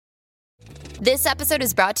This episode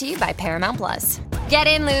is brought to you by Paramount Plus. Get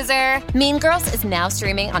in, loser! Mean Girls is now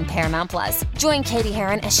streaming on Paramount Plus. Join Katie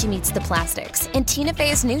Heron as she meets the plastics in Tina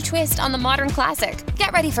Fey's new twist on the modern classic.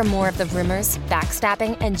 Get ready for more of the rumors,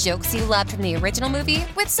 backstabbing, and jokes you loved from the original movie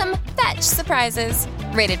with some fetch surprises.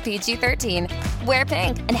 Rated PG-13. Wear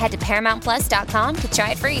pink and head to ParamountPlus.com to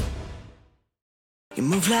try it free. You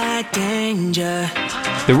move like danger.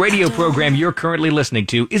 The radio program you're currently listening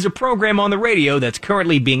to is a program on the radio that's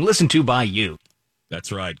currently being listened to by you. That's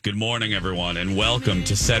right. Good morning, everyone, and welcome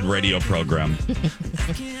to said radio program.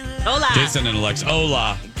 Hola. Jason and Alex.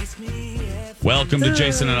 Hola. Welcome to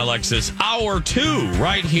Jason and Alexis Hour 2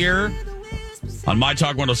 right here on My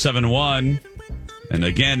Talk 1071. And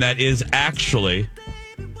again, that is actually,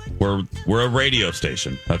 we're a radio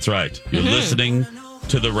station. That's right. You're listening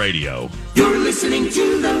to the radio. You're listening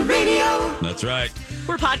to the radio. That's right.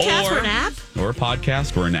 We're a podcast, we're an app. We're a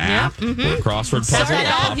podcast, we're an app, we're a crossword puzzle. Separate a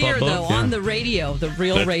all pop-up here, book, though, yeah. on the radio, the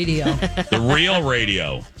real radio. The real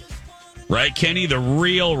radio. Right, Kenny? The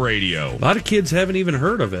real radio. A lot of kids haven't even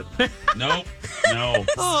heard of it. No. No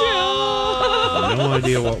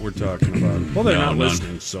idea what we're talking about. Well, they're not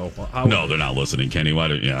listening, so how? No, they're not listening, Kenny. Why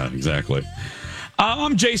don't? Yeah, exactly.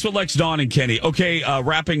 I'm Jace with Lex, Dawn, and Kenny. Okay,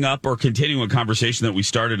 wrapping up or continuing a conversation that we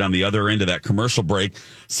started on the other end of that commercial break.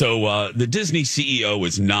 So the Disney CEO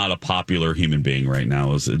is not a popular human being right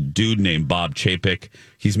now. It's a dude named Bob Chapek.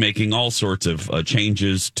 He's making all sorts of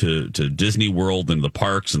changes to Disney World and the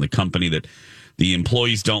parks and the company that the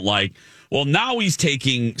employees don't like. Well, now he's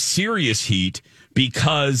taking serious heat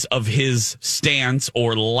because of his stance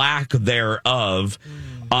or lack thereof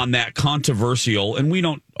on that controversial, and we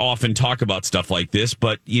don't often talk about stuff like this,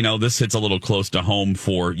 but, you know, this hits a little close to home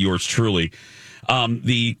for yours truly.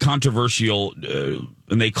 The controversial,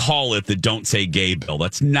 and they call it the Don't Say Gay bill.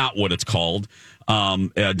 That's not what it's called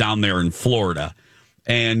down there in Florida.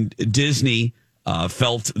 And Disney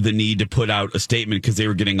felt the need to put out a statement because they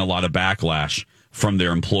were getting a lot of backlash from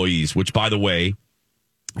their employees, which, by the way,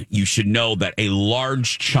 you should know that a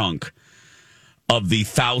large chunk of the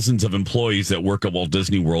thousands of employees that work at Walt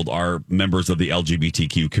Disney World are members of the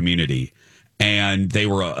LGBTQ community, and they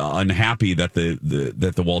were unhappy that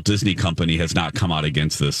the Walt Disney Company has not come out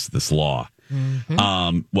against this law.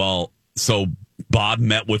 Well, so Bob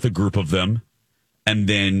met with a group of them, and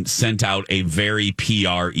then sent out a very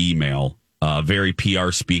PR email, very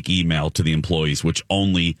PR speak email to the employees, which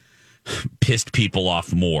only pissed people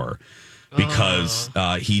off more because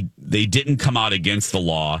they didn't come out against the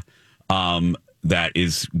law. That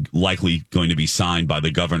is likely going to be signed by the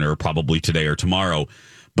governor probably today or tomorrow,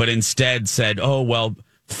 but instead said, oh, well,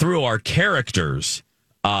 through our characters,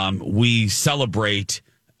 we celebrate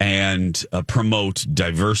and promote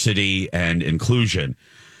diversity and inclusion.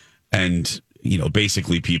 And, you know,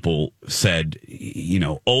 basically people said, you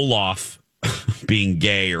know, Olaf being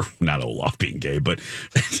gay, or not Olaf being gay, but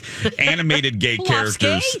animated gay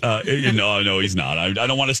characters. No, he's not. I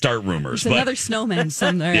don't want to start rumors. There's another snowman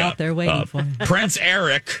somewhere out there waiting for him. Prince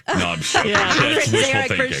Eric. No, I'm sure. That's Prince wishful Eric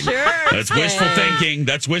thinking. for sure. That's wishful thinking.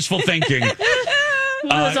 That's wishful thinking. Who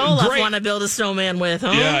does Olaf great. want to build a snowman with,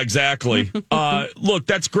 huh? Yeah, exactly. Look,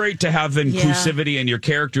 that's great to have inclusivity in your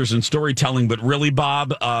characters and storytelling, but really,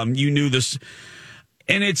 Bob, you knew this,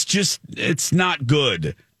 and it's not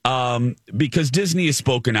good. Because Disney has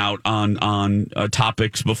spoken out on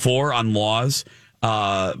topics before, on laws,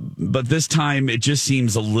 but this time it just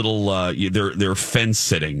seems a little they're fence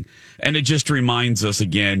sitting, and it just reminds us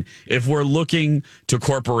again, if we're looking to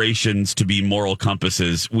corporations to be moral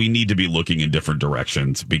compasses, we need to be looking in different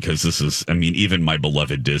directions, because this is, I mean, even my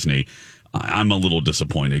beloved Disney, I'm a little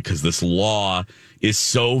disappointed because this law is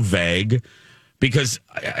so vague. Because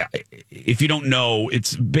if you don't know,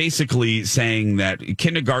 it's basically saying that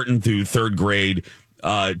kindergarten through third grade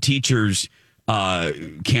teachers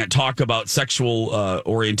can't talk about sexual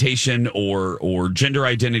orientation or gender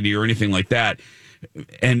identity or anything like that.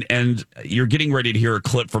 And you're getting ready to hear a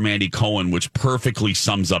clip from Andy Cohen, which perfectly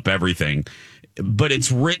sums up everything. But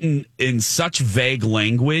it's written in such vague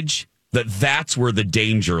language that that's where the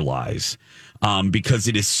danger lies, because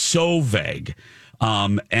it is so vague.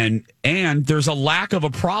 And there's a lack of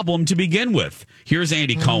a problem to begin with. Here's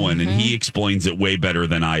Andy Cohen, and he explains it way better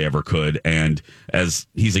than I ever could. And as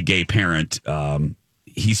he's a gay parent,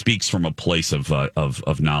 he speaks from a place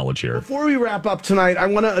of knowledge here. Before we wrap up tonight, I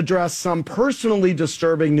want to address some personally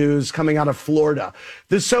disturbing news coming out of Florida.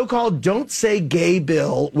 The so-called Don't Say Gay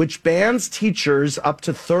bill, which bans teachers up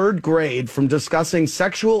to third grade from discussing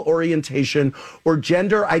sexual orientation or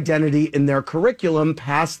gender identity in their curriculum,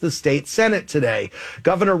 passed the state Senate today.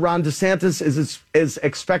 Governor Ron DeSantis is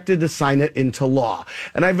expected to sign it into law.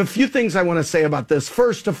 And I have a few things I want to say about this.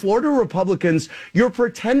 First, to Florida Republicans, you're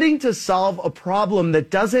pretending to solve a problem that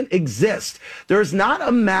doesn't exist. There is not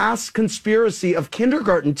a mass conspiracy of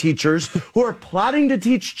kindergarten teachers who are plotting to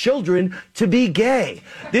teach children to be gay.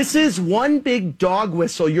 This is one big dog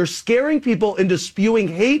whistle. You're scaring people into spewing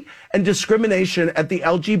hate and discrimination at the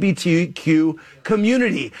LGBTQ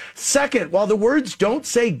community. Second, while the words "don't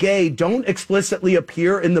say gay" don't explicitly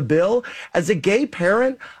appear in the bill, as a gay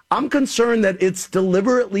parent, I'm concerned that its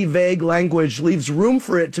deliberately vague language leaves room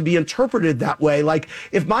for it to be interpreted that way. Like,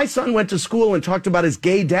 if my son went to school and talked about his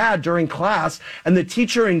gay dad during class and the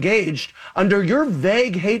teacher engaged, under your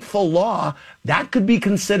vague, hateful law, that could be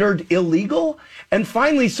considered illegal. And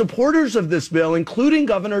finally, supporters of this bill, including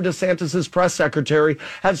Governor DeSantis' press secretary,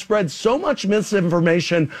 have spread so much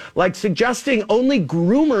misinformation, like suggesting only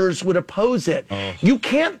groomers would oppose it. You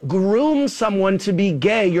can't groom someone to be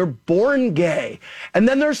gay. You're born gay. And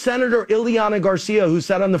then there's Senator Ileana Garcia, who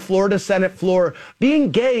said on the Florida Senate floor,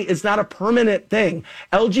 being gay is not a permanent thing.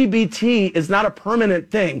 LGBT is not a permanent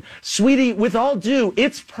thing. Sweetie, with all due,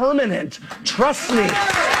 it's permanent. Trust me.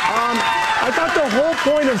 I thought the whole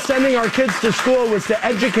point of sending our kids to school was to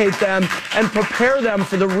educate them and prepare them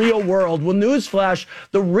for the real world. Well, newsflash,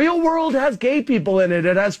 the real world has gay people in it.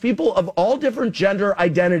 It has people of all different gender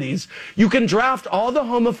identities. You can draft all the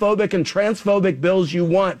homophobic and transphobic bills you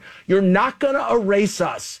want. You're not going to erase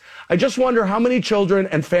us. I just wonder how many children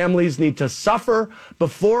and families need to suffer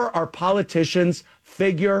before our politicians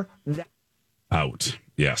figure that out.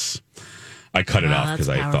 Yes. I cut it off because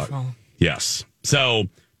I thought, yes. So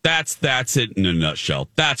that's it in a nutshell.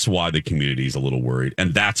 That's why the community is a little worried,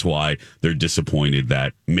 and that's why they're disappointed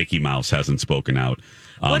that Mickey Mouse hasn't spoken out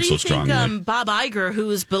what do you so strongly. think Bob Iger,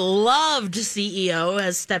 who's beloved CEO,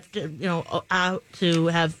 has stepped out to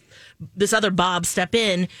have this other Bob step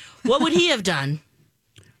in? What would he have done?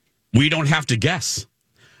 We don't have to guess.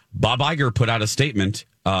 Bob Iger put out a statement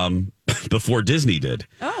before Disney did.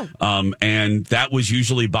 And that was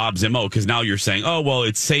usually Bob's MO, because now you're saying, oh, well,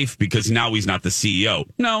 it's safe because now he's not the CEO.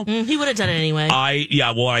 No. He would have done it anyway.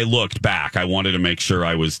 I looked back. I wanted to make sure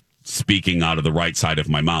I was speaking out of the right side of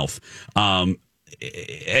my mouth.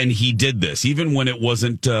 And he did this, even when it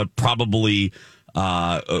wasn't probably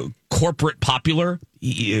corporately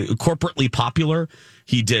popular.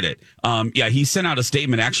 He did it. He sent out a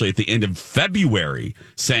statement actually at the end of February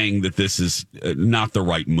saying that this is not the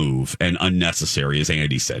right move and unnecessary, as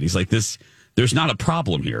Andy said. He's like, there's not a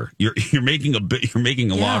problem here. You're making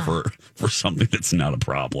a law for something that's not a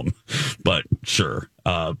problem. But sure.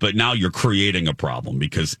 But now you're creating a problem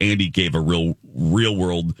because Andy gave a real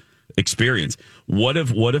world experience. What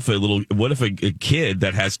if a kid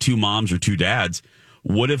that has two moms or two dads,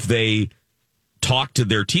 what if they talk to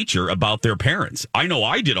their teacher about their parents? I know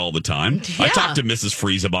I did all the time. Yeah. I talked to Mrs.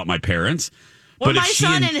 Freeze about my parents. Or my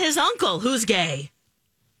son and his uncle, who's gay.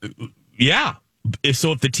 Yeah.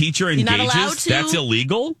 So if the teacher engages, that's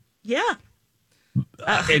illegal? Yeah.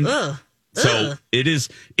 So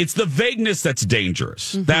it's the vagueness that's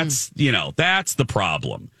dangerous. Mm-hmm. That's the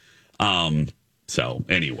problem. So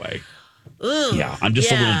anyway. I'm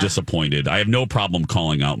just a little disappointed. I have no problem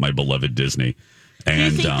calling out my beloved Disney.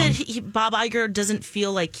 And, do you think that Bob Iger doesn't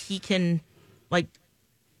feel like he can,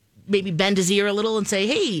 maybe bend his ear a little and say,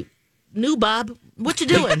 "Hey, new Bob, what you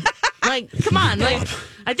doing?" Come on,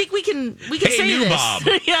 I think we can say new this. Bob.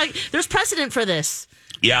 There's precedent for this.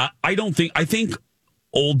 Yeah, I think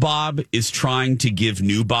old Bob is trying to give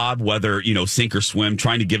new Bob, whether sink or swim,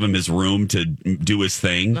 trying to give him his room to do his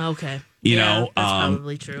thing. Okay, that's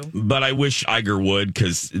probably true. But I wish Iger would,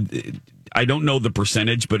 because I don't know the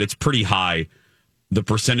percentage, but it's pretty high. The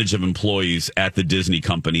percentage of employees at the Disney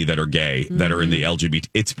company that are gay, that are in the LGBT,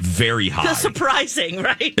 it's very high. That's surprising,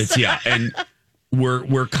 right? And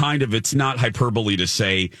we're kind of, it's not hyperbole to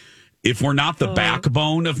say, if we're not the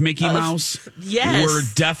backbone of Mickey Mouse, we're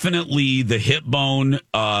definitely the hip bone,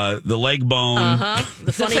 the leg bone,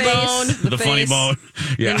 the funny bone, the funny bone.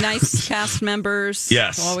 Yeah. The nice cast members.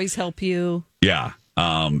 Yes. Always help you. Yeah.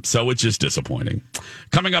 So it's just disappointing.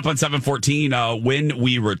 Coming up on 7:14, when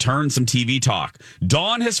we return, some TV talk.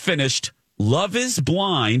 Dawn has finished Love is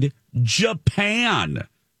Blind Japan.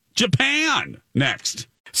 Next.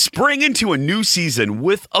 Spring into a new season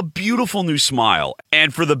with a beautiful new smile.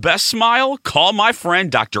 And for the best smile, call my friend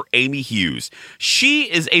Dr. Amy Hughes.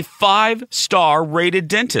 She is a 5-star rated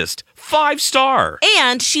dentist. 5-star.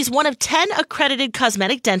 And she's one of 10 accredited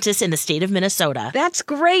cosmetic dentists in the state of Minnesota. That's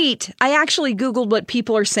great. I actually Googled what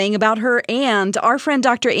people are saying about her, and our friend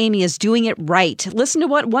Dr. Amy is doing it right. Listen to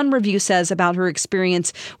what one review says about her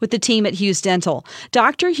experience with the team at Hughes Dental.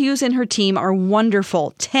 Dr. Hughes and her team are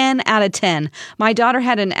wonderful. 10 out of 10. My daughter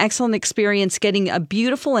had an excellent experience getting a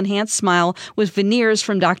beautiful enhanced smile with veneers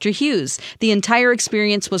from Dr. Hughes. The entire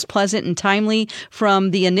experience was pleasant and timely from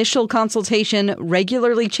the initial consultation,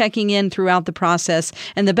 regularly checking in throughout the process,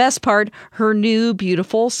 and the best part, her new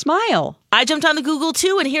beautiful smile. I jumped on the Google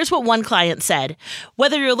too, and here's what one client said.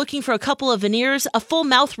 Whether you're looking for a couple of veneers, a full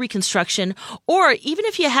mouth reconstruction, or even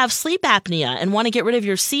if you have sleep apnea and want to get rid of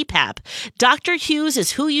your CPAP, Dr. Hughes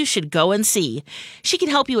is who you should go and see. She can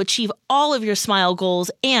help you achieve all of your smile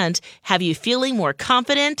goals and have you feeling more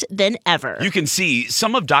confident than ever. You can see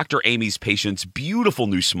some of Dr. Amy's patients' beautiful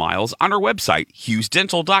new smiles on her website,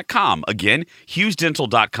 HughesDental.com. Again,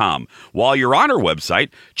 HughesDental.com. While you're on her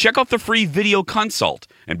website, check out the free video consult.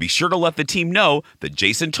 And be sure to let the team know that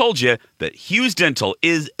Jason told you that Hughes Dental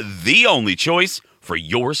is the only choice for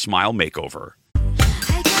your smile makeover.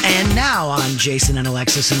 And now on Jason and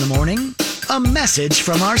Alexis in the Morning, a message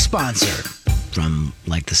from our sponsor from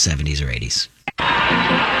like the 70s or 80s.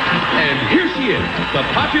 And here she is, the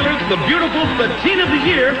popular, the beautiful, the teen of the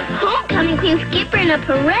year. Homecoming Queen Skipper in a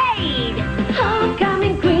parade.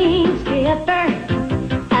 Homecoming Queen Skipper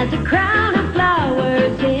has a crown of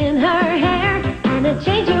flowers in her hair and a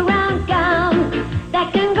change around gown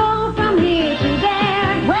that can go from here to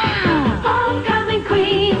there. Wow! Homecoming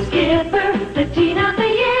Queen Skipper, the teen of the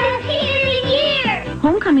year. The teen of the year.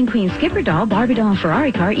 Homecoming Queen Skipper doll, Barbie doll, and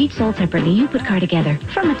Ferrari car, each sold separately. You put car together.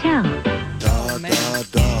 From Mattel.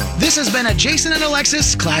 This has been a Jason and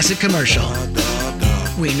Alexis classic commercial.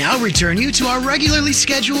 We now return you to our regularly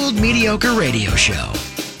scheduled mediocre radio show.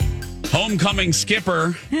 Homecoming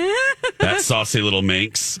Skipper, that saucy little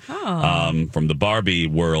minx from the Barbie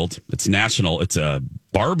world. It's a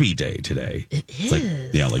Barbie Day today. It's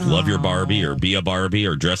like love your Barbie or be a Barbie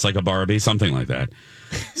or dress like a Barbie, something like that.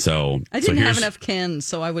 So I didn't have enough Ken,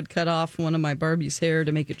 so I would cut off one of my Barbie's hair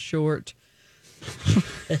to make it short.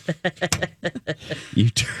 You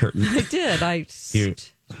turned. I did.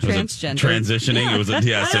 Transgender. Transitioning. Yeah. It was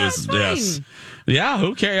yes. Yeah.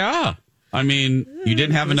 Who cares? Yeah. I mean, you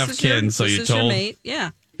didn't have enough Ken, so you told. Your mate.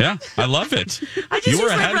 Yeah. Yeah, I love it. I just used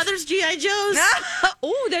my brother's G.I. Joes.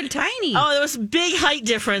 Oh, they're tiny. Oh, there was a big height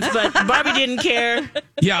difference, but Barbie didn't care.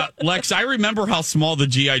 Yeah, Lex, I remember how small the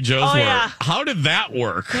G.I. Joes were. Yeah. How did that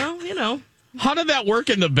work? Well, How did that work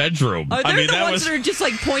in the bedroom? Are they the ones that are just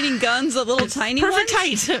like pointing guns at little tiny perfect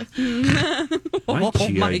ones? Perfect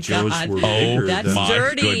height. My G.I. Joes were bigger. That's my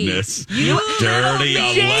dirty. Goodness. You dirty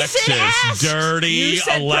Alexis. asked. Dirty You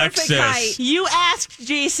said Alexis. You asked,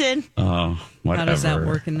 Jason. Oh, whatever. How does that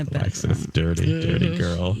work in the bedroom? Alexis, dirty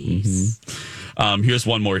girl. Mm-hmm. Here's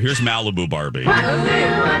one more. Here's Malibu Barbie.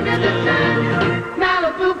 Malibu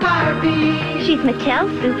Barbie. She's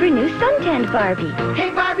Mattel's super new suntanned Barbie.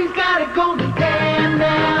 Hey, Barbie's got a golden tan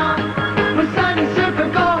now. With sunny super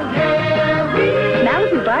gold hair.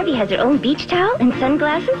 Malibu Barbie has her own beach towel and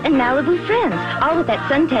sunglasses and Malibu friends, all with that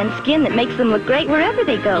suntan skin that makes them look great wherever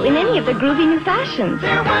they go in any of their groovy new fashions.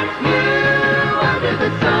 There was new under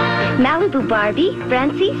the sun. Malibu Barbie,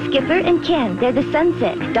 Francie, Skipper, and Ken. They're the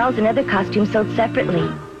Sunset. Dolls and other costumes sold separately.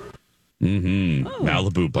 Mm-hmm. Oh.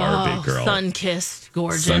 Malibu Barbie girl. Sun-kissed,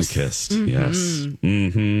 gorgeous. Sun-kissed, yes.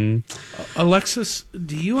 Mm-hmm. Alexis,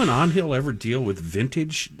 do you and Anhil ever deal with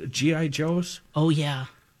vintage G.I. Joes? Oh, yeah.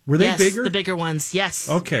 Were they bigger? The bigger ones, yes.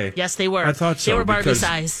 Okay. Yes, they were. I thought so. They were Barbie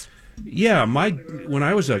size. Yeah, when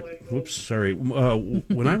I was a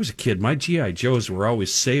kid, my G.I. Joes were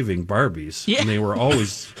always saving Barbies, and they were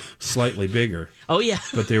always slightly bigger. Oh, yeah.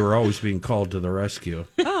 But they were always being called to the rescue.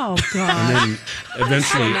 Oh, God. And then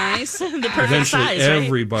eventually, nice. The perfect size,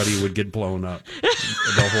 everybody would get blown up.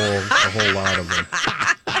 The whole lot of them.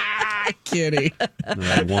 Kitty. And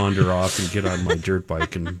I'd wander off and get on my dirt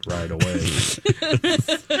bike and ride away.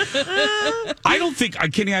 I don't think,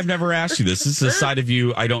 Kenny, I've never asked you this. This is a side of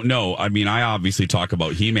you I don't know. I mean, I obviously talk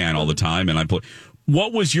about He-Man all the time, and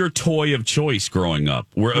what was your toy of choice growing up?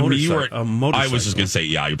 A motorcycle. I was just going to say,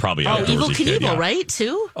 yeah, you probably had Evil Knievel, right,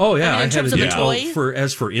 too? Oh, yeah. I mean, in terms of a toy?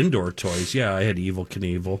 As for indoor toys, yeah, I had Evil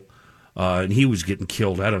Knievel. And he was getting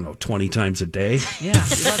killed, 20 times a day. Yeah.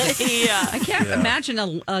 I can't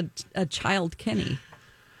imagine a child Kenny.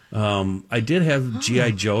 I did have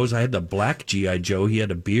G.I. Joes. I had the black G.I. Joe. He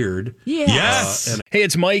had a beard. Yes. Hey,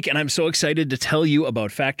 it's Mike, and I'm so excited to tell you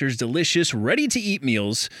about Factor's delicious, ready-to-eat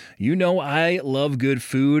meals. You know I love good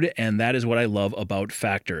food, and that is what I love about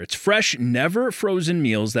Factor. It's fresh, never frozen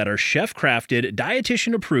meals that are chef-crafted,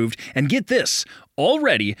 dietitian-approved, and get this, all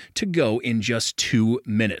ready to go in just 2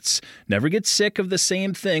 minutes. Never get sick of the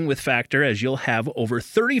same thing with Factor, as you'll have over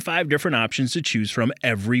 35 different options to choose from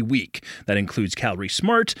every week. That includes Calorie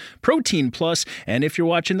Smart, Protein Plus, and if you're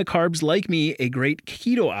watching the carbs like me, a great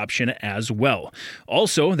keto option as well.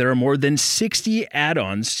 Also, there are more than 60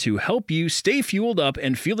 add-ons to help you stay fueled up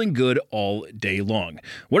and feeling good all day long.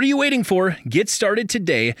 What are you waiting for? Get started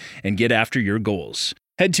today and get after your goals.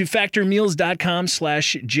 Head to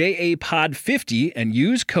factormeals.com/JAPOD50 and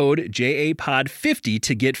use code JAPOD50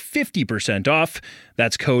 to get 50% off.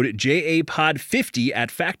 That's code JAPOD50 at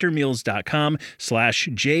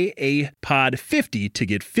factormeals.com/JAPOD50 to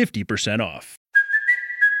get 50% off.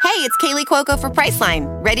 Hey, it's Kaylee Cuoco for Priceline.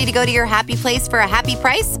 Ready to go to your happy place for a happy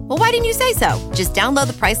price? Well, why didn't you say so? Just download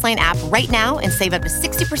the Priceline app right now and save up to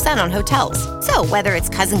 60% on hotels. So whether it's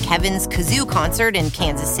Cousin Kevin's Kazoo Concert in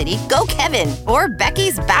Kansas City, go Kevin, or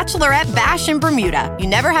Becky's Bachelorette Bash in Bermuda, you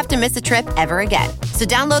never have to miss a trip ever again. So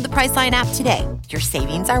download the Priceline app today. Your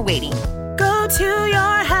savings are waiting. Go to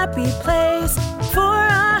your happy place for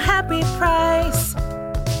a happy price.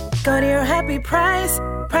 Go to your happy price,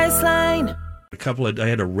 Priceline. I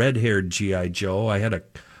had a red-haired G.I. Joe. I had a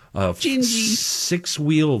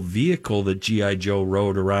 6-wheel vehicle that G.I. Joe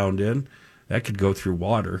rode around in. That could go through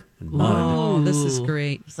water and mud. Oh, this is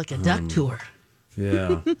great. It's like a duck tour.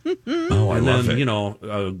 Yeah. I love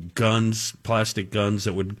it. Guns, plastic guns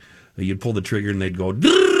that you'd pull the trigger and they'd go.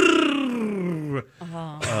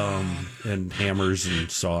 And hammers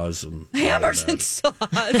and saws and saws.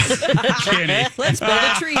 Kenny. Let's build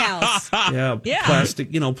a treehouse. Yeah.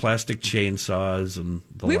 Plastic chainsaws and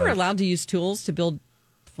we were allowed to use tools to build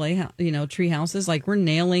tree houses. Like we're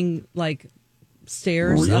nailing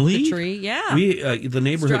stairs up the tree. Yeah. We the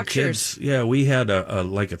neighborhood Structures. kids. Yeah, we had a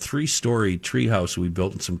 3-story tree house we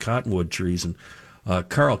built in some cottonwood trees, and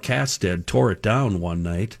Carl Kasted tore it down one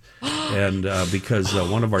night, and because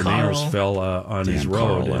one of our nails fell on his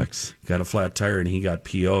road, and got a flat tire, and he got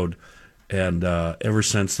PO'd. And ever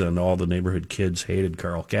since then, all the neighborhood kids hated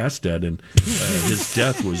Carl Kasted, and his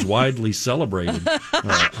death was widely celebrated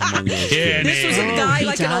among those kids. This was a guy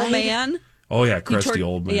an old man. Oh yeah, crusty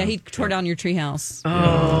old man. Yeah, he tore down your treehouse.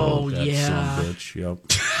 Oh that yeah, son of a bitch.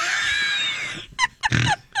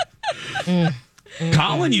 Yep.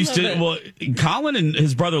 Colin used to. Colin and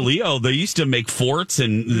his brother Leo, they used to make forts,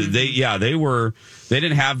 and they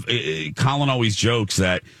didn't have. Colin always jokes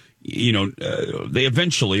that they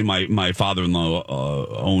eventually. My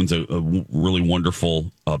father-in-law owns a really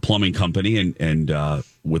wonderful plumbing company, and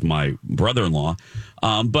with my brother-in-law,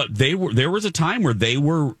 but there was a time where they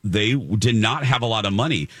did not have a lot of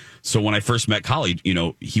money. So when I first met Colin,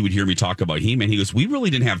 he would hear me talk about He-Man. He goes, "We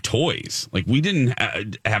really didn't have toys. Like we didn't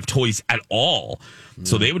have toys at all."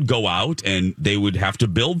 So they would go out and they would have to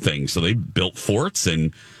build things. So they built forts,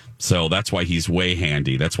 and so that's why he's way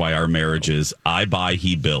handy. That's why our marriage is I buy,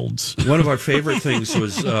 he builds. One of our favorite things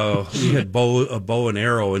was we had a bow and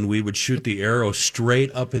arrow, and we would shoot the arrow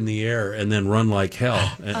straight up in the air and then run like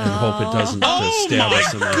hell and hope it doesn't stab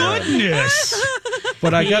us in the head. Goodness.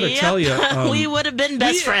 But I got to tell you, we would have been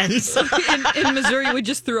best friends. in Missouri, we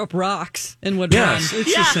just threw up rocks and would run. Yes,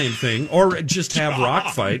 it's the same thing. Or just have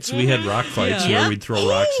rock fights. We had rock fights where we'd throw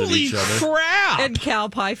rocks at each other. Crap. And cow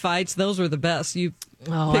pie fights. Those were the best. You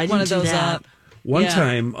I pick one of those up. One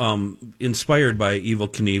time, inspired by Evel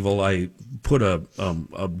Knievel, I put a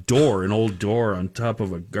door, an old door, on top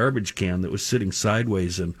of a garbage can that was sitting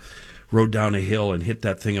sideways, and rode down a hill and hit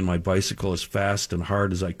that thing on my bicycle as fast and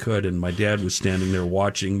hard as I could. And my dad was standing there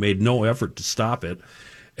watching, made no effort to stop it.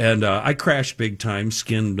 And I crashed big time,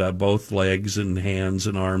 skinned both legs and hands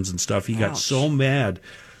and arms and stuff. He got so mad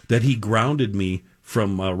that he grounded me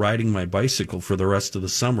from riding my bicycle for the rest of the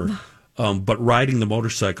summer. But riding the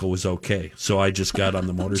motorcycle was okay. So I just got on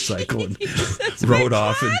the motorcycle and rode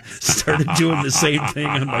off and started doing the same thing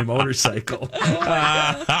on my motorcycle.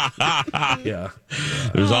 Yeah.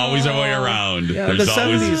 There's always a way around. Yeah, There's the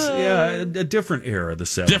 70s, a different era, the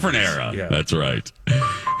 70s. Different era. Yeah. That's right.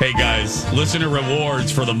 Hey, guys, listener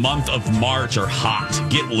rewards for the month of March are hot.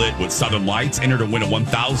 Get lit with Southern Lights. Enter to win a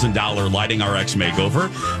 $1,000 Lighting RX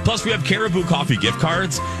makeover. Plus, we have Caribou Coffee gift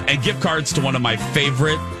cards and gift cards to one of my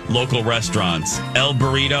favorite local restaurants, El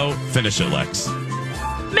Burrito. Finish it, Lex.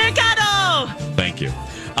 Mercado! Thank you.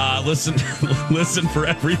 Listen for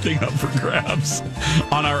everything up for grabs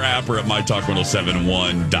on our app or at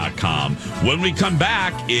mytalk1071.com. When we come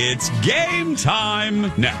back, it's game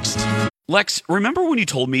time next. Lex, remember when you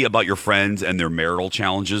told me about your friends and their marital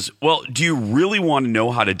challenges? Well, do you really want to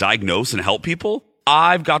know how to diagnose and help people?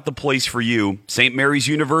 I've got the place for you. St. Mary's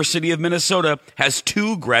University of Minnesota has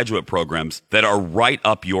 2 graduate programs that are right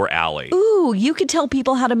up your alley. Ooh, you could tell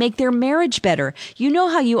people how to make their marriage better. You know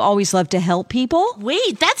how you always love to help people?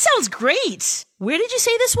 Wait, that sounds great. Where did you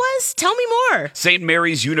say this was? Tell me more. St.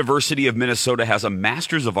 Mary's University of Minnesota has a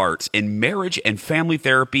Master's of Arts in Marriage and Family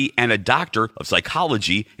Therapy and a Doctor of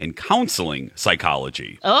Psychology in Counseling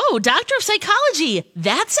Psychology. Oh, Doctor of Psychology.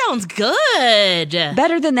 That sounds good.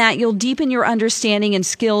 Better than that, you'll deepen your understanding and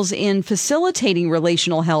skills in facilitating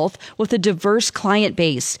relational health with a diverse client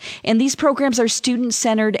base. And these programs are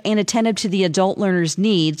student-centered and attentive to the adult learner's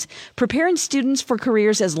needs, preparing students for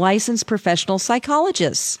careers as licensed professional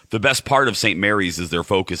psychologists. The best part of St. Mary's is their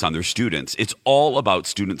focus on their students. It's all about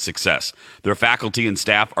student success. Their faculty and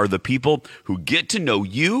staff are the people who get to know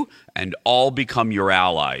you and all become your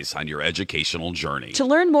allies on your educational journey. To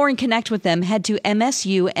learn more and connect with them, head to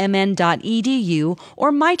msumn.edu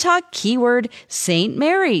or mytalk keyword St.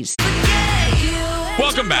 Mary's.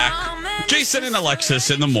 Welcome back. Jason and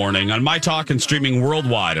Alexis in the morning on My Talk and streaming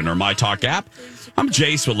worldwide on our My Talk app. I'm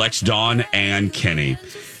Jace with Lex, Dawn, and Kenny.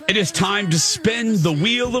 It is time to spin the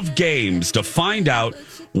wheel of games to find out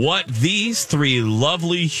what these 3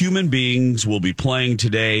 lovely human beings will be playing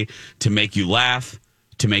today to make you laugh,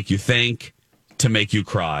 to make you think, to make you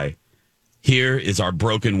cry. Here is our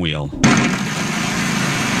broken wheel.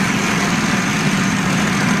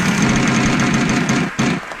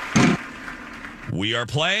 We are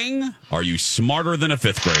playing Are You Smarter Than a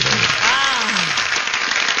Fifth Grader?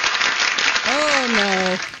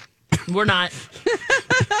 Oh, no. We're not.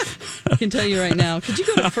 I can tell you right now. Could you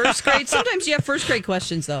go to first grade? Sometimes you have first grade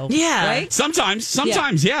questions, though. Yeah. Right? Sometimes,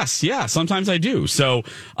 yes. Yeah, sometimes I do. So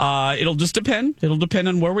it'll just depend. It'll depend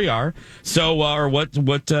on where we are. So, or what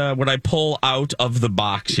I pull out of the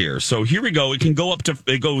box here. So here we go.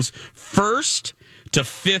 It goes first to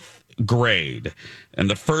 5th grade. And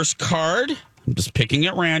the first card, I'm just picking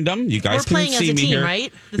at random. You guys can see me here. We're playing as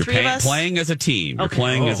a team, right? The You're 3 of us? playing as a team. Okay. You're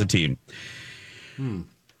playing as a team.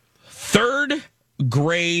 3rd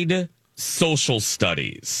grade social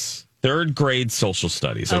studies. 3rd grade social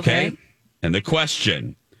studies, okay? And the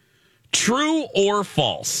question, true or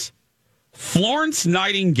false? Florence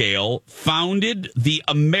Nightingale founded the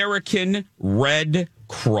American Red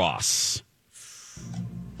Cross.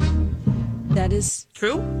 That is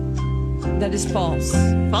true. That is false.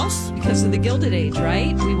 False? Because of the Gilded Age,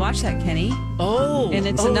 right? We watched that, Kenny. Oh. And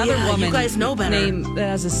it's another woman. You guys know better. Name that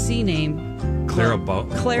has a C name. Clara Bow.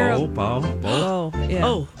 Bow. Yeah.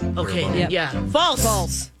 Oh, okay. Yep. Yeah. False.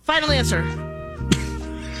 False. Final answer.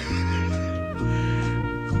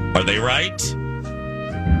 Are they right?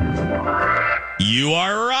 You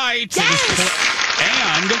are right. Yes!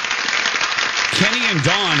 And Kenny and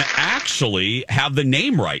Dawn actually have the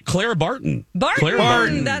name right. Clara Barton. Clara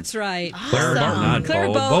Barton. That's right. Clara Barton. Not Clara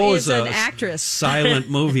Bo. Bow Bo is is an a actress. silent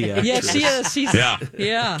movie actress. Yes, she is. She's, Yeah.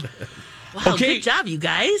 Yeah. Wow, Okay. good job, you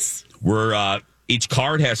guys. We're each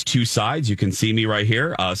card has 2 sides. You can see me right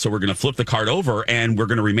here. So we're going to flip the card over, and we're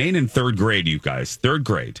going to remain in 3rd grade, you guys. 3rd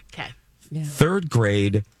grade. Okay. Yeah. 3rd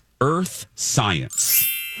grade Earth Science.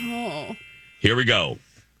 Oh. Here we go.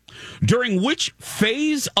 During which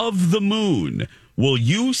phase of the moon will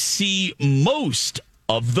you see most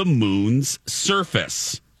of the moon's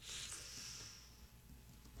surface?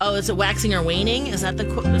 Oh, is it waxing or waning? Is that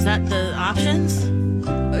the options?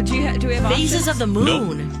 Do we have Phases options? of the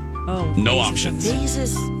moon? Oh, No options.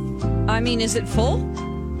 Phases. I mean, is it full?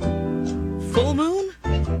 Full moon?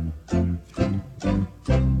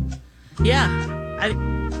 Yeah.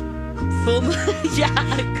 Full moon?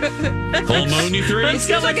 Yeah. Full moon, you 3? It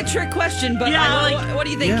feels like a trick question, but Yeah, what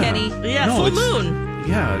do you think, Kenny? Yeah, No, full it's- moon.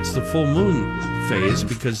 Yeah, it's the full moon phase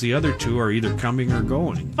because the other 2 are either coming or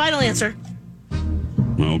going. Final answer.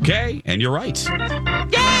 Okay, and you're right.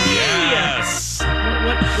 Yay! Yes.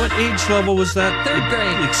 What age level was that? 3rd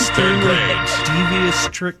grade. Extremely 3rd grade. devious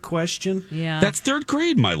trick question. Yeah. That's 3rd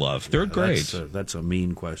grade, my love. 3rd grade. That's a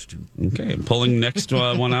mean question. Okay, I'm pulling next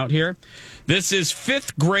one out here. This is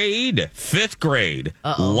 5th grade. 5th grade.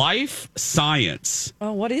 Life science.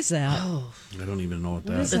 Oh, what is that? I don't even know what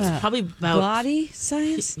that is is. It's that? probably about Body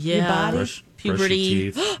science? Yeah. Your body? Brush puberty,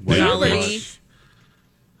 your teeth, knowledge.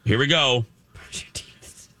 Here we go.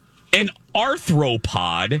 An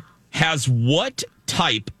arthropod has what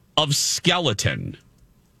type of skeleton?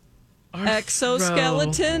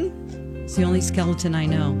 Exoskeleton? It's the only skeleton I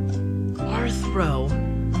know. Arthro.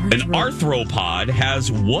 An arthropod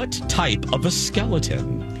has what type of a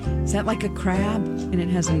skeleton? Is that like a crab? And it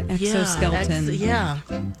has an exoskeleton. It's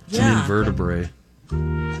an invertebrate.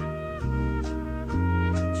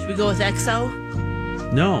 Should we go with exo?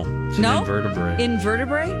 No, it's an invertebrate.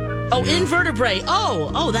 Invertebrate? Oh, invertebrate.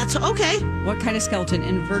 Oh, that's okay. What kind of skeleton?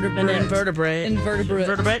 Invertebrate. An invertebrate.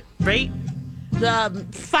 Invertebrate. Right.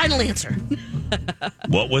 Final answer.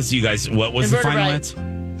 What was the final answer?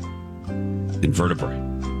 Invertebrate.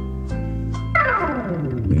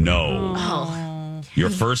 No. Oh. Your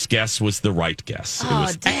first guess was the right guess. It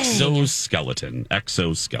was exoskeleton.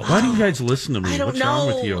 Why do you guys listen to me? I don't What's know. wrong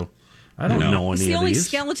with you? I don't know It's any the of only these.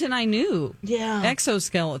 skeleton I knew. Yeah.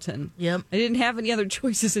 Exoskeleton. Yep. I didn't have any other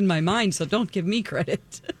choices in my mind, so don't give me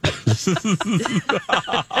credit. It's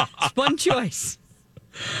one choice.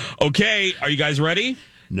 Okay, are you guys ready?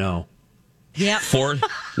 No. Yeah.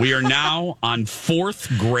 We are now on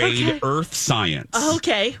 4th grade Earth Science.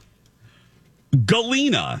 Okay.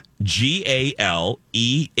 Galena, Galena,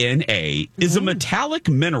 is a metallic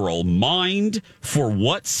mineral mined for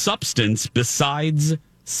what substance besides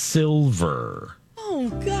silver? Oh,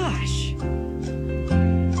 gosh.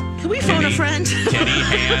 Can we phone a friend? Kenny,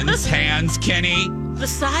 hands, Kenny.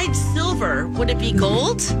 Besides silver, would it be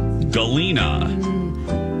gold? Galena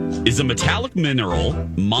is a metallic mineral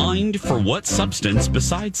mined for what substance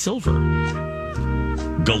besides silver?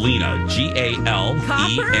 Galena, Galena.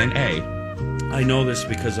 I know this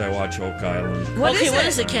because I watch Oak Island. What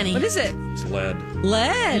is it, Kenny? What is it? It's lead.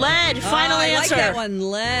 Lead. Final I answer. like that one.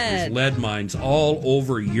 Lead. There's lead mines all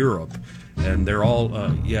over Europe, and they're all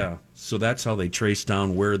So that's how they trace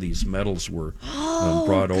down where these metals were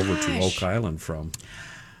brought over to Oak Island from.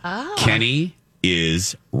 Oh. Kenny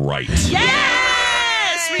is right.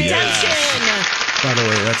 Yes! Redemption! By the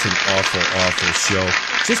way, that's an awful show.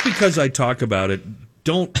 Just because I talk about it,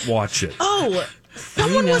 don't watch it. Oh,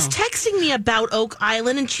 someone was texting me about Oak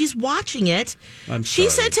Island, and she's watching it. She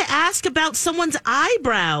said to ask about someone's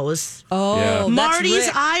eyebrows. Oh, yeah. Marty's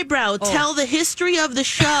eyebrow. Tell the history of the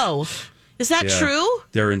show. Is that true?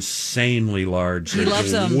 They're insanely large. He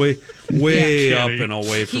loves them. Way up and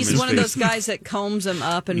away from his face. He's one of those guys that combs them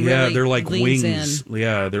up and yeah, really they're like leans wings. in.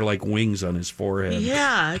 Yeah, they're like wings on his forehead.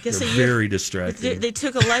 Yeah, I guess they're very distracting. They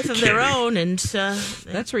took a life of their own, and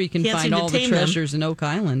that's where you can find all the treasures in Oak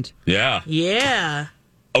Island. Yeah. Yeah.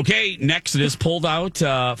 Okay, next it is pulled out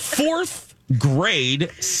 4th grade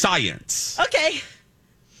science. Okay.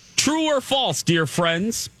 True or false, dear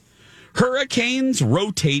friends? Hurricanes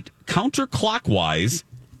rotate counterclockwise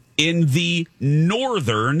in the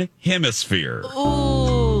northern hemisphere.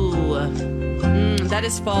 Ooh. That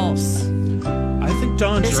is false. I think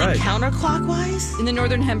Dawn's right. Is it counterclockwise? In the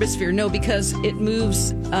northern hemisphere, no, because it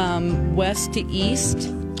moves west to east,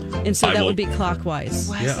 and so that would be clockwise.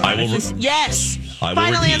 Yeah, I will. Yes. I will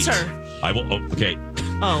Final repeat. answer. I will. Okay.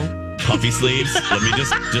 Oh. Puffy sleeves. Let me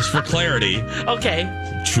just for clarity. Okay.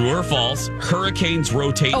 True or false? Hurricanes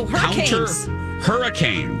rotate hurricanes.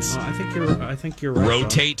 Hurricanes. I think you're right.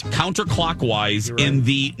 Rotate counterclockwise in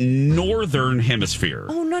the northern hemisphere.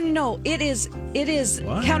 Oh no! It is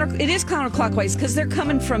counterclockwise because they're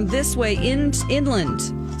coming from this way inland,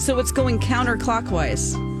 so it's going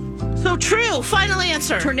counterclockwise. So true. Final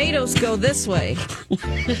answer. Tornadoes go this way.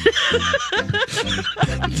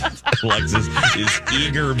 Alexis is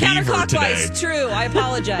eager beaver today. Counterclockwise. True. I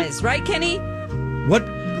apologize. Right, Kenny? What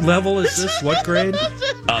level is this? What grade?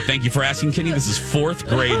 Thank you for asking, Kenny. This is 4th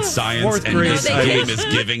grade science, and this game is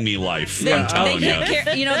giving me life. I'm telling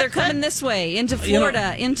you. They're coming this way into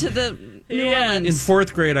Florida, into the New Orleans. In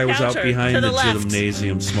 4th grade, I was out behind to the the left.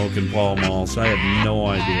 gymnasium smoking Pall Mall, so I had no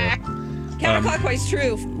idea. Counterclockwise,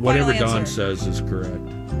 true. Whatever Final Dawn answer. says is correct.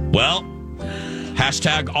 Well,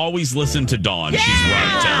 hashtag always listen to Dawn. She's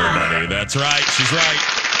right, everybody. That's right. She's right.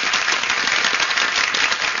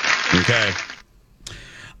 Okay.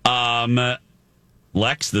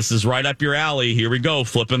 Lex, this is right up your alley. Here we go.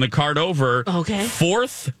 Flipping the card over. Okay.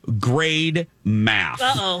 4th grade math.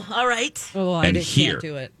 Uh-oh. All right. Oh, And can't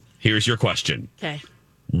do it. Here's your question. Okay.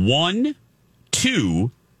 1,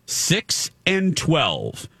 2, 6, and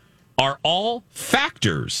 12 are all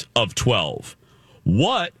factors of 12.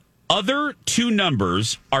 What other two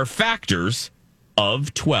numbers are factors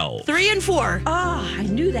of 12? 3 and 4. Ah, I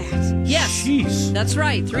knew that. Yes. Jeez. That's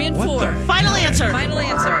right. 3 and 4. Final answer. Final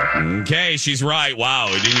answer. Okay, she's right. Wow,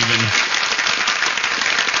 it didn't even...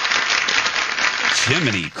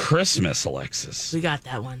 Jiminy Christmas, Alexis. We got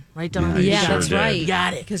that one. Right, Dawn? Yeah, sure that's did. right.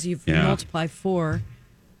 Got it. Because you've Yeah. multiplied 4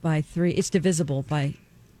 by 3. It's divisible by...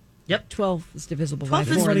 Yep. 12 is divisible by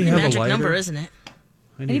 12 is 4. the have a magic lighter? number, isn't it?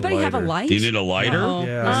 I need Anybody have a lighter. light? Do you need a lighter? No.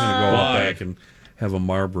 Yeah, I'm going to go out Why? back and have a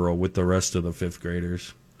Marlboro with the rest of the 5th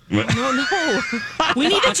graders. No. We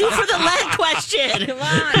needed you for the lead question. Come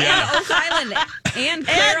on. Yeah. Oak Island and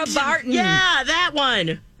Clara Barton. Yeah, that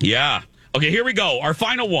one. Yeah. Okay, here we go. Our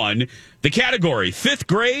final one. The category, 5th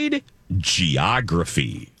grade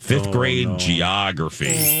geography. 5th grade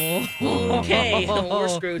geography. Okay, we're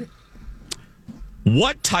screwed.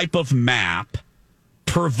 What type of map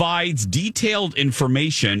provides detailed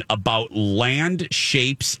information about land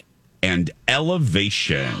shapes and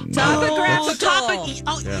elevation? Topographical.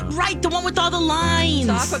 Right, the one with all the lines.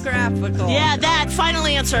 Topographical. Yeah, that final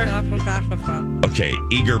answer. Okay,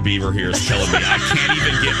 Eager Beaver here is killing me. I can't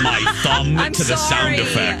even get my thumb to the sound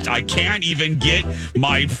effect. I can't even get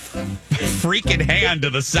my freaking hand to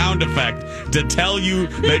the sound effect to tell you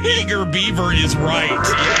that Eager Beaver is right.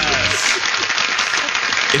 Yes.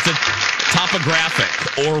 It's a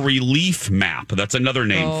topographic or relief map. That's another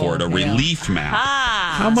name for it, a relief map.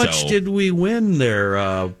 How much did we win there,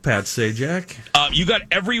 Pat Sajak? You got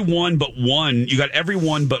every one but one. You got every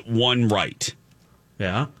one but one right.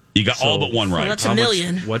 Yeah. You got all but one right. That's $1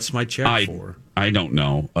 million. What's my check for? I don't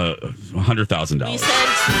know. $100,000. He said,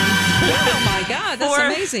 oh my God, that's for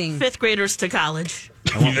amazing. 5th graders to college.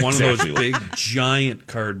 I want one of those big, giant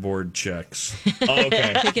cardboard checks. Oh,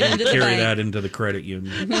 okay. Take it into the Carry bank. that into the credit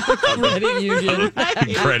union. Credit union.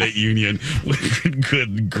 Credit union.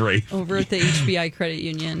 Good, great. Over at the HBI Credit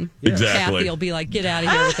Union. Exactly. Kathy will be like, get out of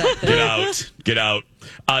here with that thing. Get out.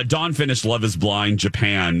 Dawn finished Love is Blind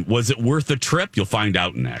Japan. Was it worth the trip? You'll find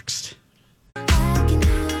out next.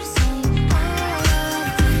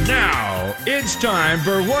 Now, it's time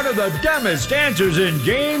for one of the dumbest answers in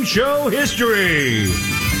game show history.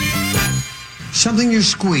 Something you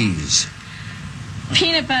squeeze.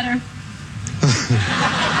 Peanut butter.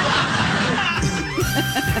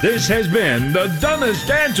 This has been the dumbest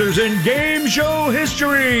answers in game show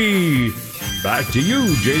history. Back to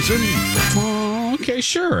you, Jason. Okay,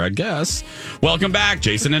 sure, I guess. Welcome back,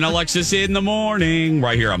 Jason and Alexis in the morning,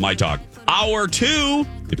 right here on My Talk. Hour 2,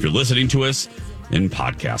 if you're listening to us in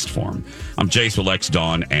podcast form. I'm Jace with Lex,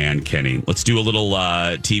 Dawn, and Kenny. Let's do a little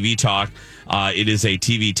TV talk. It is a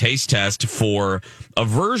TV taste test for a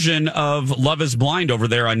version of Love is Blind over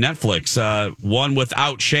there on Netflix. One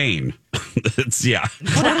without Shane. Yeah.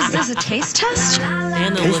 What is this, a taste test?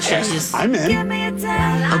 And the delicious. I'm in.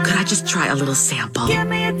 Oh, could I just try a little sample?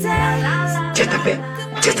 Just a bit.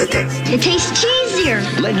 Just a taste. It tastes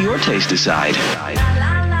cheesier. Let your taste decide.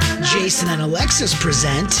 Jason and Alexis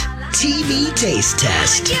present TV Taste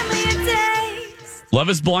Test. Love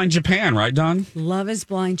is Blind Japan, right, Don? Love is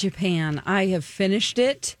Blind Japan. I have finished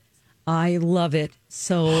it. I love it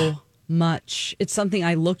so much. It's something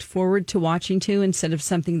I looked forward to watching to instead of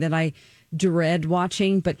something that I dread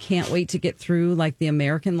watching but can't wait to get through, like the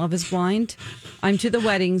American Love is Blind. I'm to the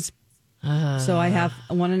weddings, so I have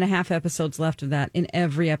 1.5 episodes left of that, and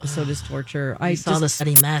every episode is torture. I saw the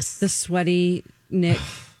sweaty mess. The sweaty Nick.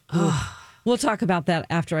 We'll talk about that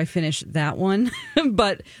after I finish that one.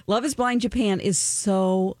 But Love is Blind Japan is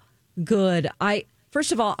so good.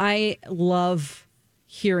 First of all, I love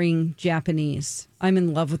hearing Japanese. I'm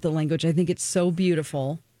in love with the language. I think it's so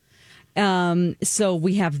beautiful. So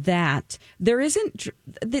we have that.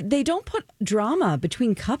 They don't put drama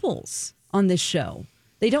between couples on this show.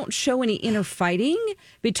 They don't show any inner fighting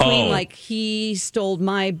between like he stole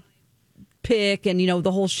my pick and,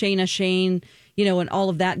 the whole Shayna Shane, and all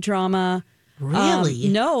of that drama. Really?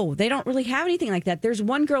 No, they don't really have anything like that. There's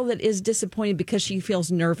one girl that is disappointed because she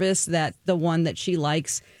feels nervous that the one that she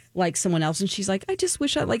likes someone else. And she's like, I just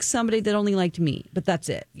wish I liked somebody that only liked me. But that's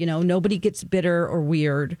it. Nobody gets bitter or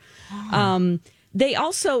weird. They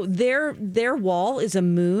also, their wall is a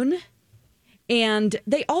moon. And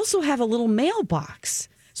they also have a little mailbox.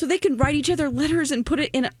 So they can write each other letters and put it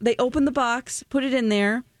in. They open the box, put it in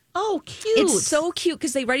there. Oh, cute. It's so cute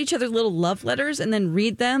because they write each other little love letters and then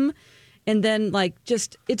read them. And then,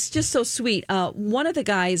 it's just so sweet. One of the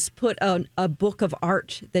guys put a book of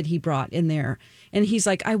art that he brought in there. And he's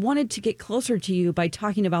like, I wanted to get closer to you by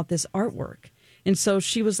talking about this artwork. And so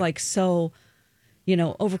she was like, so,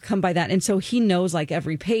 overcome by that. And so he knows like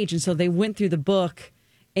every page. And so they went through the book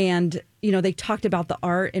and, they talked about the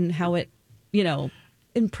art and how it,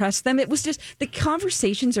 impressed them. It was just, the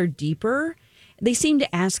conversations are deeper. They seem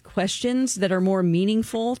to ask questions that are more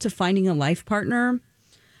meaningful to finding a life partner.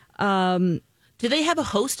 Do they have a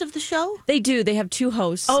host of the show? They do. They have 2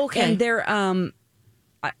 hosts. Oh, okay. And they're,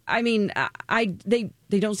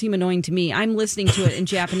 they don't seem annoying to me. I'm listening to it in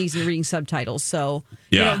Japanese and reading subtitles. So,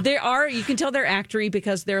 yeah. You can tell they're actory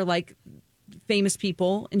because they're like famous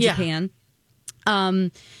people in Japan.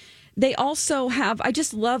 They also have, I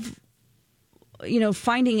just love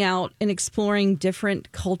finding out and exploring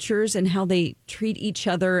different cultures and how they treat each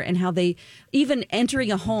other and how they even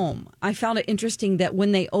entering a home. I found it interesting that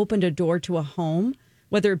when they opened a door to a home,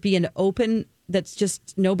 whether it be an open that's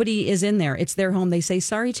just nobody is in there, it's their home, they say,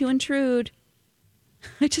 "Sorry to intrude."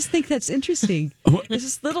 I just think that's interesting. There's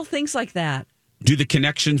just little things like that. Do the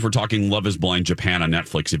connections, we're talking Love is Blind Japan on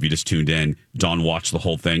Netflix, if you just tuned in, Dawn watched the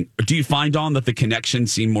whole thing. Do you find, Dawn, that the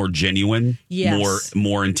connections seem more genuine, Yes.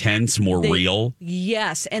 more intense, more real?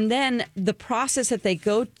 Yes. And then the process that they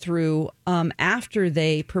go through after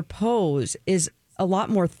they propose is a lot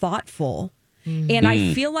more thoughtful. And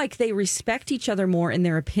I feel like they respect each other more in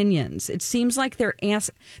their opinions. It seems like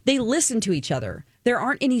they listen to each other. There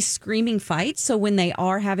aren't any screaming fights. So when they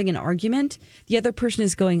are having an argument, the other person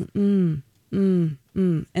is going,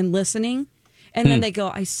 and listening. And then they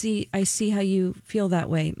go, I see how you feel that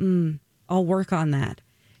way. I'll work on that.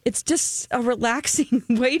 It's just a relaxing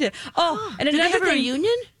way to. And did another they have a thing,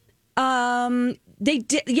 reunion? They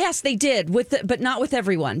did. Yes, they did. But not with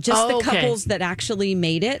everyone. Just the couples that actually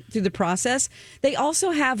made it through the process. They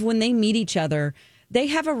also have, when they meet each other, they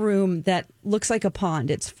have a room that looks like a pond.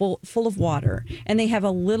 It's full of water, and they have a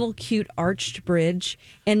little cute arched bridge,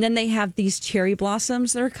 and then they have these cherry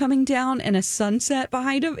blossoms that are coming down and a sunset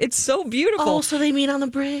behind them. It's so beautiful. Oh, so they meet on the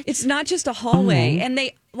bridge. It's not just a hallway, and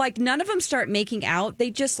they none of them start making out. They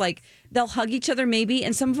just they'll hug each other maybe,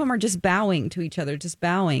 and some of them are just bowing to each other, just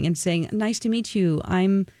bowing and saying, "Nice to meet you.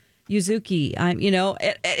 I'm Yuzuki."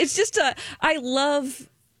 It's just I love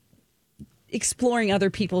exploring other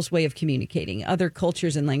people's way of communicating, other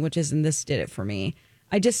cultures and languages, and this did it for me.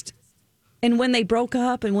 And when they broke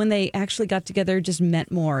up and when they actually got together, it just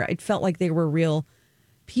meant more. It felt like they were real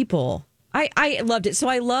people. I loved it. So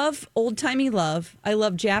I love old-timey love. I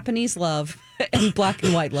love Japanese love and black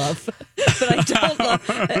and white love. But I don't love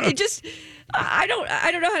it. Just I don't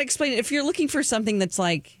know how to explain it. If you're looking for something that's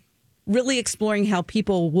like really exploring how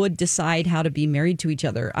people would decide how to be married to each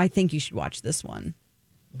other, I think you should watch this one.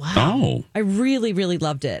 Wow. Oh. I really, really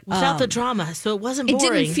loved it. Without the drama, so it wasn't boring.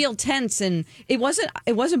 It didn't feel tense, and it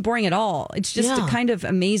wasn't boring at all. It's just kind of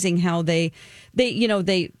amazing how they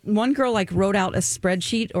one girl wrote out a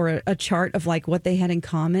spreadsheet or a chart of what they had in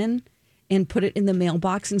common and put it in the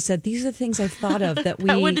mailbox and said, "These are the things I've thought of that we."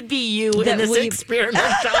 That would be you in this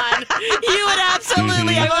experiment, Dawn. You would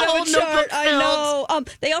absolutely have a whole notebook. I know.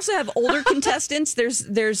 They also have older contestants.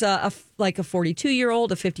 There's a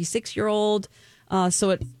 42-year-old, a 56-year-old. So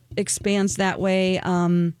it expands that way.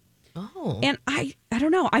 And I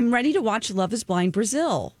don't know. I'm ready to watch Love is Blind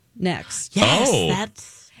Brazil next.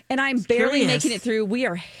 Yes, and I'm barely curious. making it through. We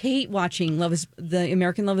are hate watching the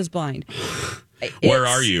American Love is Blind. Where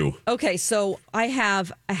are you? Okay, so I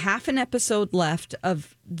have a half an episode left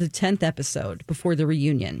of the 10th episode before the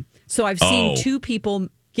reunion. So I've seen two people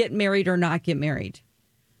get married or not get married.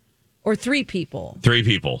 Or three people. Three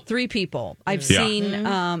people. I've seen,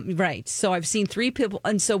 right. So I've seen three people.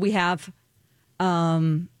 And so we have,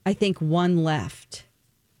 I think, one left.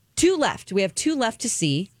 Two left. We have two left to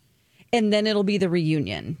see. And then it'll be the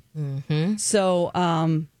reunion. Mm-hmm. So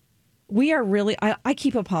we are really, I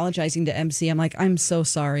keep apologizing to MC. I'm like, I'm so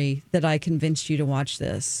sorry that I convinced you to watch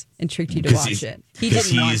this and tricked you to watch it. He's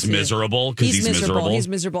miserable. He's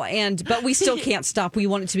miserable. But we still can't stop. We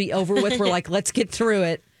want it to be over with. We're like, let's get through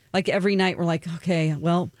it. Every night we're like, okay,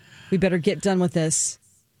 well, we better get done with this.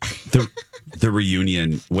 The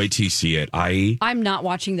reunion, wait till you see it. I'm not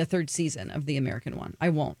watching the third season of the American one. I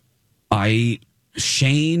won't.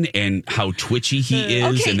 Shane and how twitchy he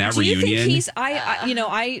is in that reunion. You think he's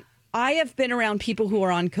I have been around people who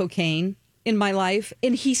are on cocaine in my life,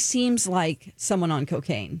 and he seems like someone on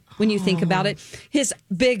cocaine when you think about it. His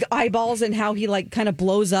big eyeballs and how he kind of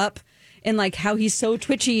blows up and how he's so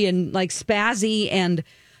twitchy and spazzy and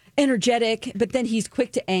energetic, but then he's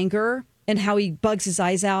quick to anger and how he bugs his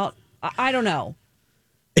eyes out. I don't know.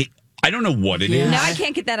 I don't know what it is. Now I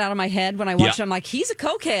can't get that out of my head when I watch it. I'm like, he's a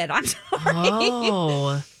cokehead. I'm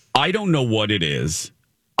sorry. I don't know what it is.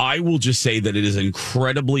 I will just say that it is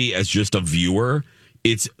incredibly, as just a viewer,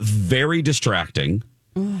 it's very distracting.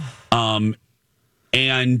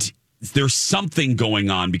 And there's something going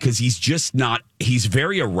on because he's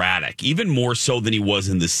very erratic, even more so than he was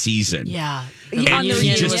in the season. Yeah. He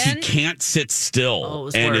can't sit still. Oh, it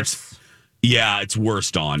was worse. It's worse,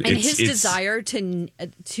 Dawn. And his desire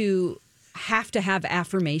to have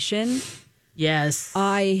affirmation. Yes.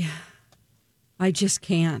 I just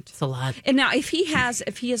can't. It's a lot. And now if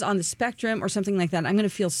he is on the spectrum or something like that, I'm going to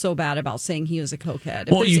feel so bad about saying he was a cokehead.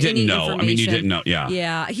 Well, you didn't know. I mean, you didn't know. Yeah.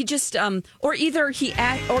 Yeah. He just or either he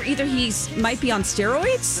might be on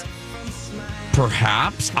steroids.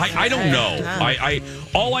 Perhaps. I don't know. I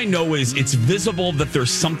all I know is it's visible that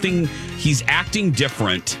there's something, he's acting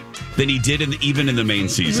different than he did even in the main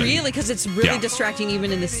season. Really? Because it's really distracting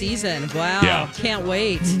even in the season. Wow. Yeah. Can't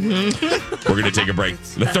wait. We're going to take a break.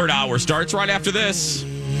 The third hour starts right after this.